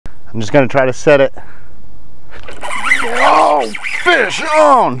I'm just gonna try to set it. Oh, fish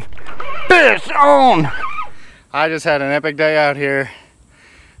on! Fish on! I just had an epic day out here.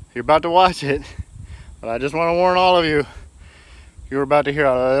 You're about to watch it, but I just want to warn all of you, you're about to hear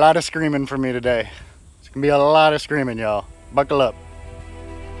a lot of screaming from me today. It's gonna be a lot of screaming, y'all. Buckle up.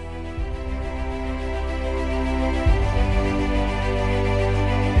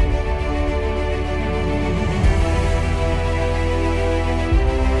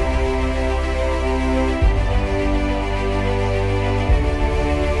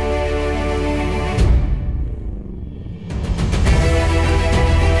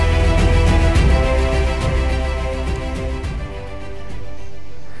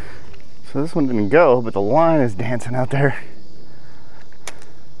 So this one didn't go, but the line is dancing out there.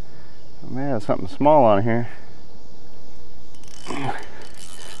 Oh man, something small on here.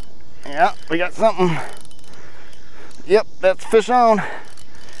 Yeah, we got something. Yep, that's fish on.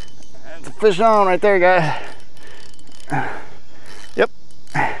 That's a fish on right there, guys. Yep.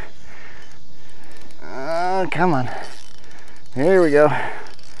 Come on. Here we go.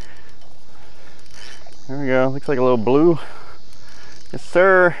 There we go. Looks like a little blue. Yes,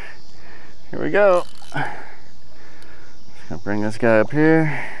 sir. Here we go. Just gonna bring this guy up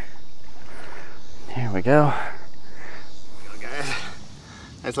here. Here we go. Here we go, guys.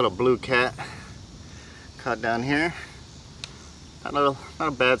 Nice little blue cat caught down here. Not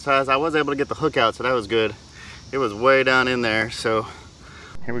a bad size. I was able to get the hook out, so that was good. It was way down in there, so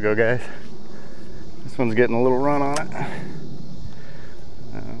here we go, guys. This one's getting a little run on it.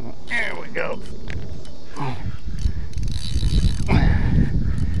 There we go.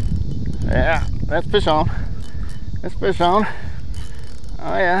 Yeah, that's fish on. That's fish on.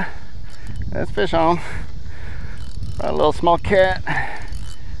 Oh yeah, that's fish on. Got a little small cat.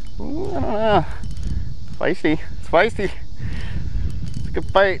 Ooh, I don't know. Spicy. It's feisty. It's a good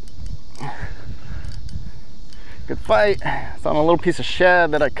fight. Good fight. It's on a little piece of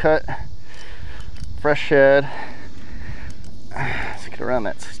shad that I cut. Fresh shad. Let's get around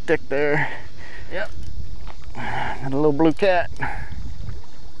that stick there. Yep. Got a little blue cat.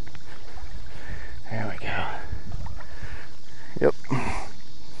 There we go. Yep.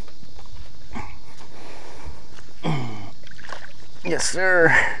 Yes, sir.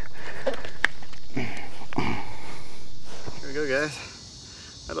 Here we go, guys.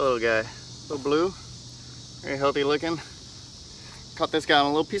 That little guy, little blue, very healthy looking. Caught this guy on a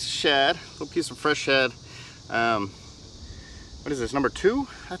little piece of shad, a little piece of fresh shad. What is this, number 2?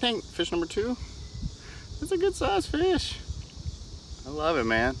 I think, fish number 2. It's a good sized fish. I love it,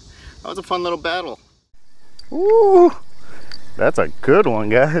 man. That was a fun little battle. Ooh, that's a good one,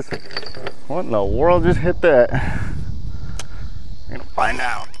 guys. What in the world just hit that? We're gonna find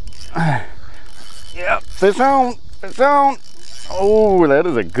out. Yep, fish on, fish on. Oh, that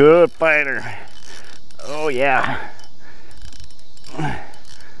is a good fighter. Oh yeah.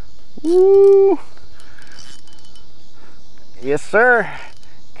 Woo. Yes, sir.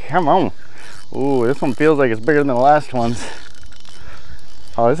 Come on. Ooh, this one feels like it's bigger than the last ones.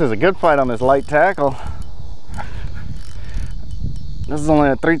 Oh, this is a good fight on this light tackle. This is only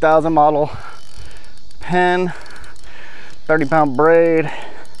a 3000 model pen, 30-pound braid.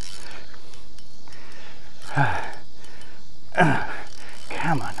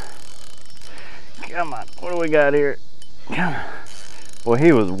 Come on. Come on. What do we got here? Come on. Boy,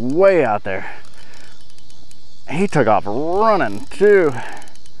 he was way out there. He took off running too.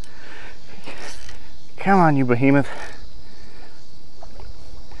 Come on, you behemoth.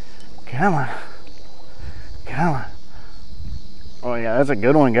 Come on. Come on. Oh yeah, that's a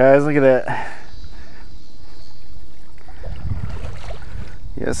good one, guys. Look at that.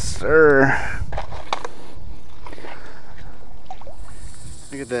 Yes, sir.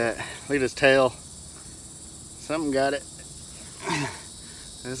 Look at that. Look at his tail. Something got it.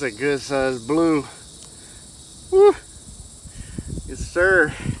 That's a good sized blue. Woo. Yes,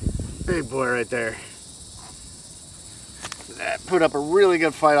 sir. Big boy right there. That put up a really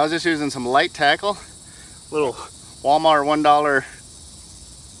good fight. I was just using some light tackle. Little Walmart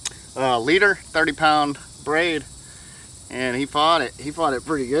 $1 leader, 30-pound braid. And he fought it. He fought it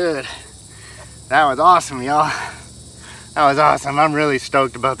pretty good. That was awesome, y'all. That was awesome. I'm really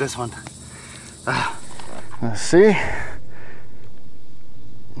stoked about this one. Let's see.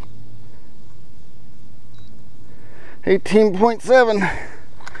 $18.7.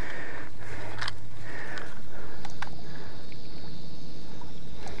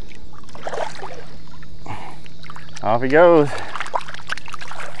 Off he goes.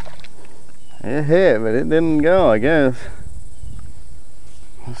 It hit, but it didn't go, I guess.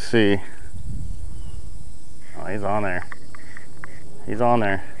 Let's see. Oh, he's on there. He's on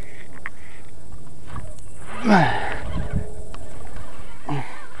there.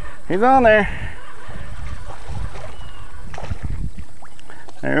 He's on there.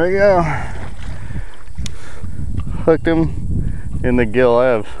 There we go. Hooked him in the gill.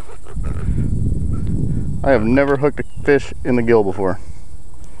 I have never hooked a fish in the gill before.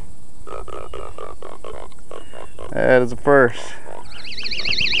 That is a first.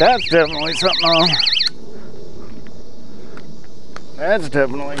 That's definitely something on. That's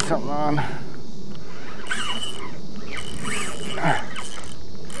definitely something on.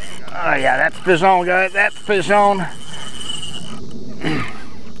 Oh yeah, that's fish on, guys. That's fish on.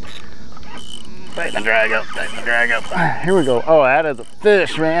 Tighten the drag up, tighten the drag up. Here we go. Oh, that is a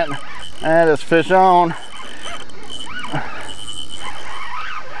fish, man. That is fish on.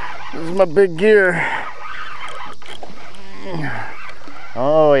 This is my big gear.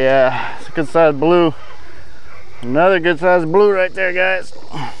 Oh yeah, it's a good sized blue. Another good sized blue right there, guys.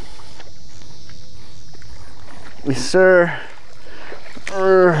 Yes, sir.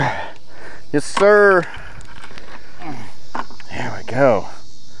 Yes, sir. There we go.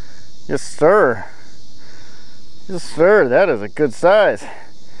 Yes, sir. Yes, sir. That is a good size.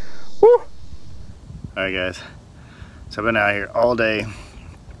 Woo! All right, guys. So I've been out here all day,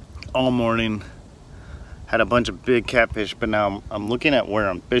 all morning. Had a bunch of big catfish, but now I'm looking at where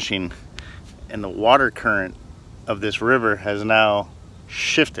I'm fishing, and the water current of this river has now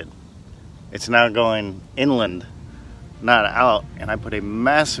shifted. It's now going inland, not out, and I put a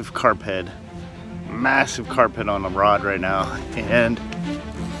massive carp head on the rod right now, and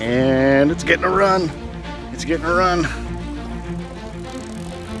it's getting a run. It's getting a run.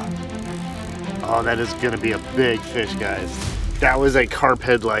 Oh, that is gonna be a big fish, guys. That was a carp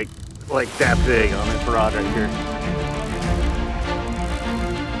head like that big on this rod right here.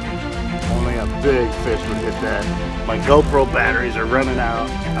 Only a big fish would hit that. My GoPro batteries are running out.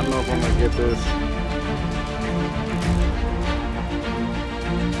 I don't know if I'm gonna get this.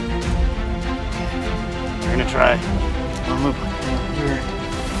 We're gonna try. I'll move my thing here.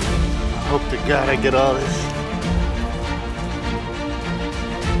 I hope to God I get all this.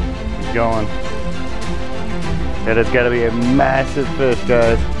 Keep going. That has got to be a massive fish,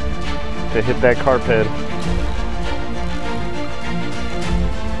 guys, to hit that carp head.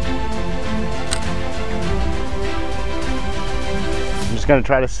 I'm just gonna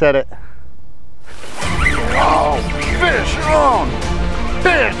try to set it. Oh, fish on!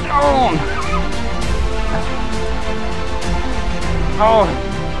 Fish on! Oh,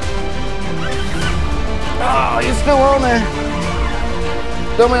 oh, he's still on there.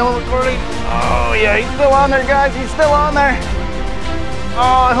 Tell me I'm recording. Oh yeah, he's still on there, guys. He's still on there.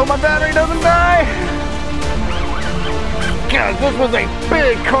 Oh, I hope my battery doesn't die. God, this was a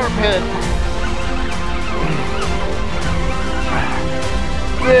big carp head.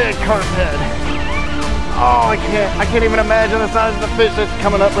 Big carp head. Oh, I can't even imagine the size of the fish that's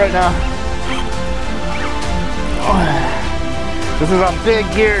coming up right now. Oh, this is a big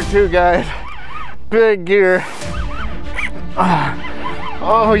gear too, guys. Big gear.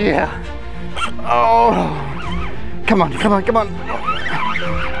 Oh yeah. Oh, come on, come on, come on.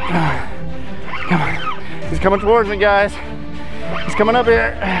 Come on. He's coming towards me, guys. He's coming up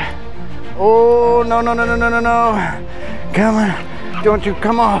here. Oh, no, no, no, no, no, no, no. Come on. Don't you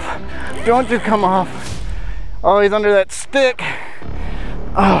come off. Don't you come off. Oh, he's under that stick.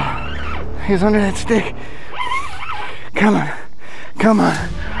 Oh, he's under that stick. Come on. Come on.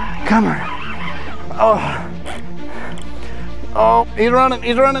 Come on. Oh. Oh, he's running.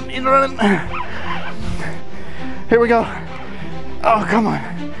 He's running. He's running. Here we go. Oh, come on.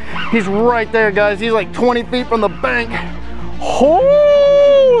 He's right there, guys. He's like 20 feet from the bank.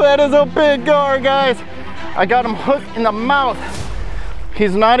 Oh, that is a big gar, guys. I got him hooked in the mouth.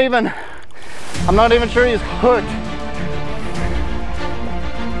 He's not even, I'm not even sure he's hooked.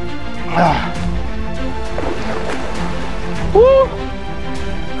 Woo!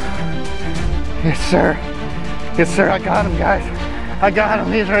 Yes, sir. Yes, sir. I got him, guys. I got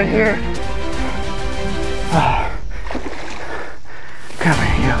him. He's right here. Come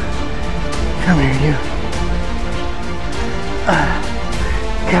here, you. Come here, you.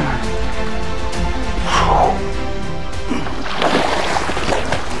 Come on.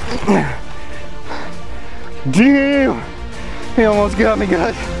 Damn! He almost got me,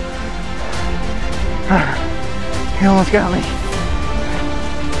 guys. He almost got me.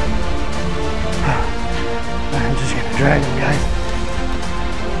 I'm just gonna drag him, guys.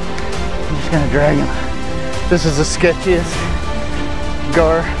 I'm just gonna drag him. This is the sketchiest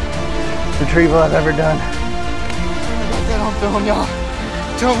gar retrieval I've ever done. I got that on film, y'all.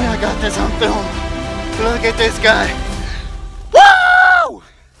 Tell me I got this on film. Look at this guy. Woo!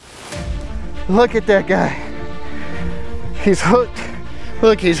 Look at that guy. He's hooked.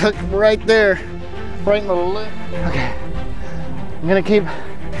 Look, he's hooked right there, right in the lip. Okay, I'm gonna keep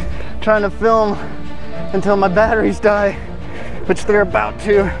trying to film until my batteries die, which they're about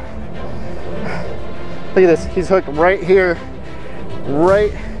to. Look at this, he's hooked right here,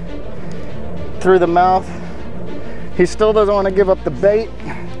 right through the mouth. He still doesn't want to give up the bait.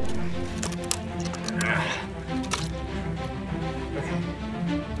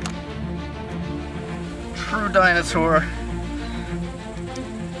 True dinosaur.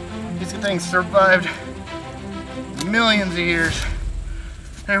 These things survived millions of years.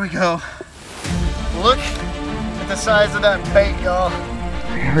 There we go. Look at the size of that bait, y'all.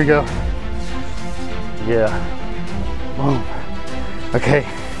 Here we go. Yeah. Boom. Okay.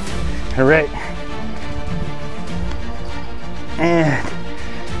 All right. And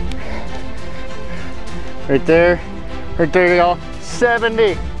right there, y'all.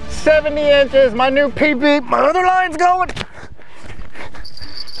 70 inches. My new PB. My other line's going.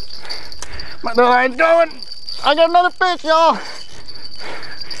 My other line's going. I got another fish, y'all.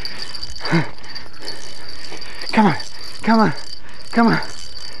 Come on, come on, come on,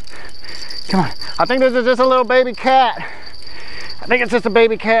 come on. I think this is just a little baby cat. I think it's just a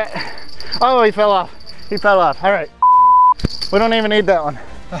baby cat. Oh, he fell off. He fell off. All right. We don't even need that one.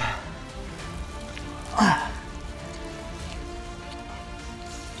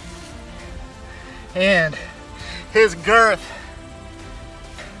 And his girth,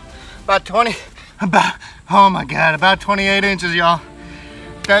 about 28 inches, y'all.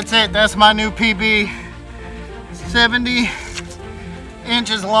 That's it, that's my new PB. 70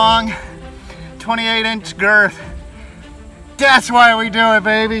 inches long, 28-inch girth. That's why we do it,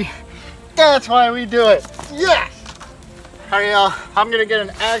 baby. That's why we do it. Yes! All right, y'all, I'm gonna get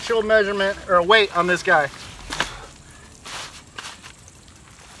an actual measurement or a weight on this guy.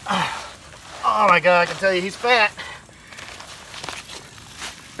 Oh my God, I can tell you he's fat.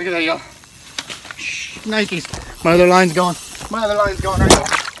 Look at that, y'all. Nikes. My other line's going. My other line's going right now.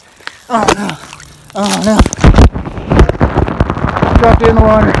 Oh no. Oh no. Dropped it in the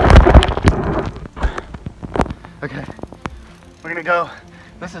water. Okay. We're gonna go.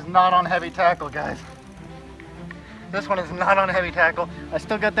 This is not on heavy tackle, guys. This one is not on heavy tackle. I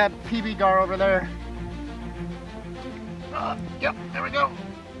still got that PB GAR over there. Yep, there we go.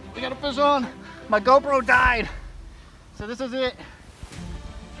 We got a fish on. My GoPro died. So this is it.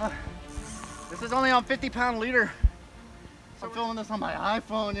 This is only on 50-pound leader. So I'm filming this on my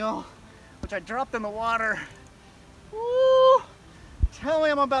iPhone, y'all, which I dropped in the water. Woo! Tell me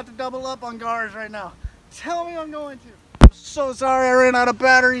I'm about to double up on GARs right now. Tell me I'm going to. I'm so sorry I ran out of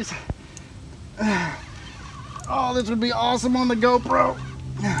batteries. Oh, this would be awesome on the GoPro.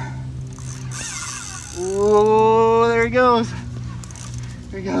 Oh, there he goes.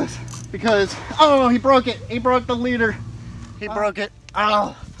 There he goes. Because, oh, he broke it. He broke the leader. He broke it.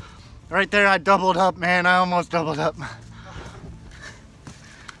 Oh, right there I doubled up, man. I almost doubled up.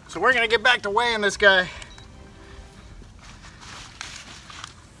 So we're gonna get back to weighing this guy.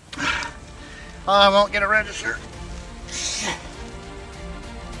 I won't get a register.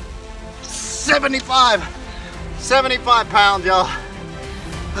 75 pounds, y'all.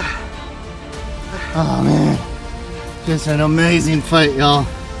 Oh man, just an amazing fight, y'all.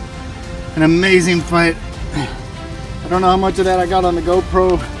 An amazing fight. I don't know how much of that I got on the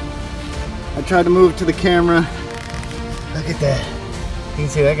GoPro. I tried to move to the camera. Look at that. You can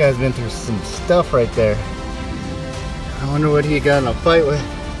see that guy's been through some stuff right there. I wonder what he got in a fight with.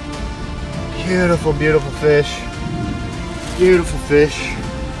 Beautiful, beautiful fish. Beautiful fish.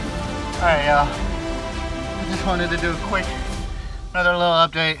 Alright, y'all. I just wanted to do a quick, another little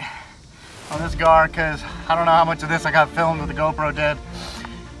update on this GAR because I don't know how much of this I got filmed with the GoPro dead.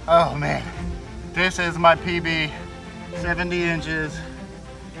 Oh man. This is my PB. 70 inches.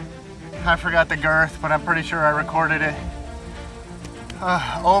 I forgot the girth, but I'm pretty sure I recorded it.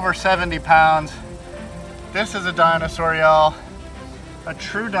 Over 70 pounds. This is a dinosaur, y'all. A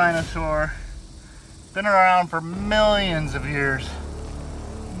true dinosaur. Been around for millions of years.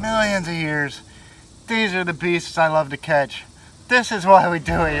 Millions of years. These are the beasts I love to catch. This is why we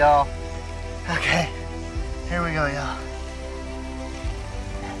do it, y'all. Okay, here we go, y'all.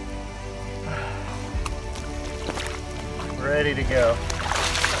 Ready to go.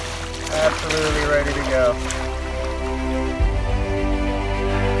 Absolutely ready to go.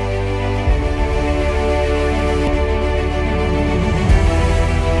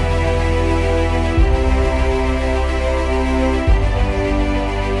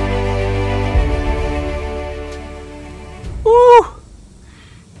 Woo!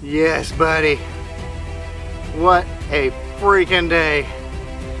 Yes, buddy. What a freaking day.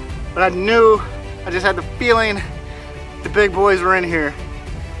 But I just had the feeling the big boys were in here.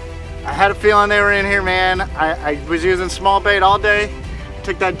 I had a feeling they were in here, man. I was using small bait all day.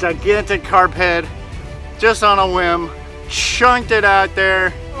 Took that gigantic carp head just on a whim, chunked it out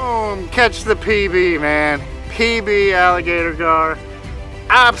there. Boom, catch the PB, man. PB alligator gar.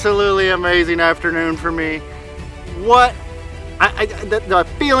 Absolutely amazing afternoon for me. What the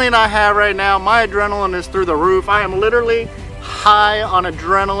feeling I have right now, my adrenaline is through the roof. I am literally high on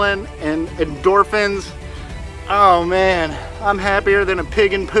adrenaline and endorphins. Oh man, I'm happier than a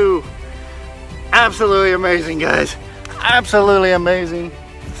pig in poo. Absolutely amazing, guys. Absolutely amazing.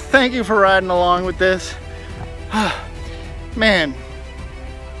 Thank you for riding along with this. Man,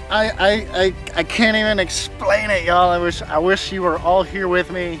 I can't even explain it, y'all. I wish you were all here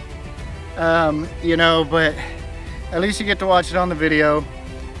with me. You know, but at least you get to watch it on the video.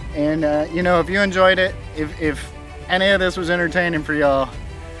 And you know, if you enjoyed it, if any of this was entertaining for y'all,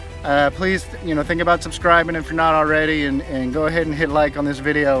 please, you know, think about subscribing if you're not already, and go ahead and hit like on this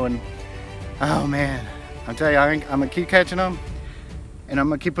video. And oh man, I'll tell you, I'm gonna keep catching them, and I'm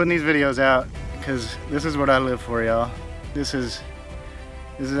gonna keep putting these videos out, because this is what I live for, y'all. This is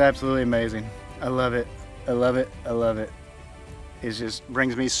absolutely amazing. I love it. I love it. I love it. It just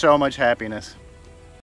brings me so much happiness.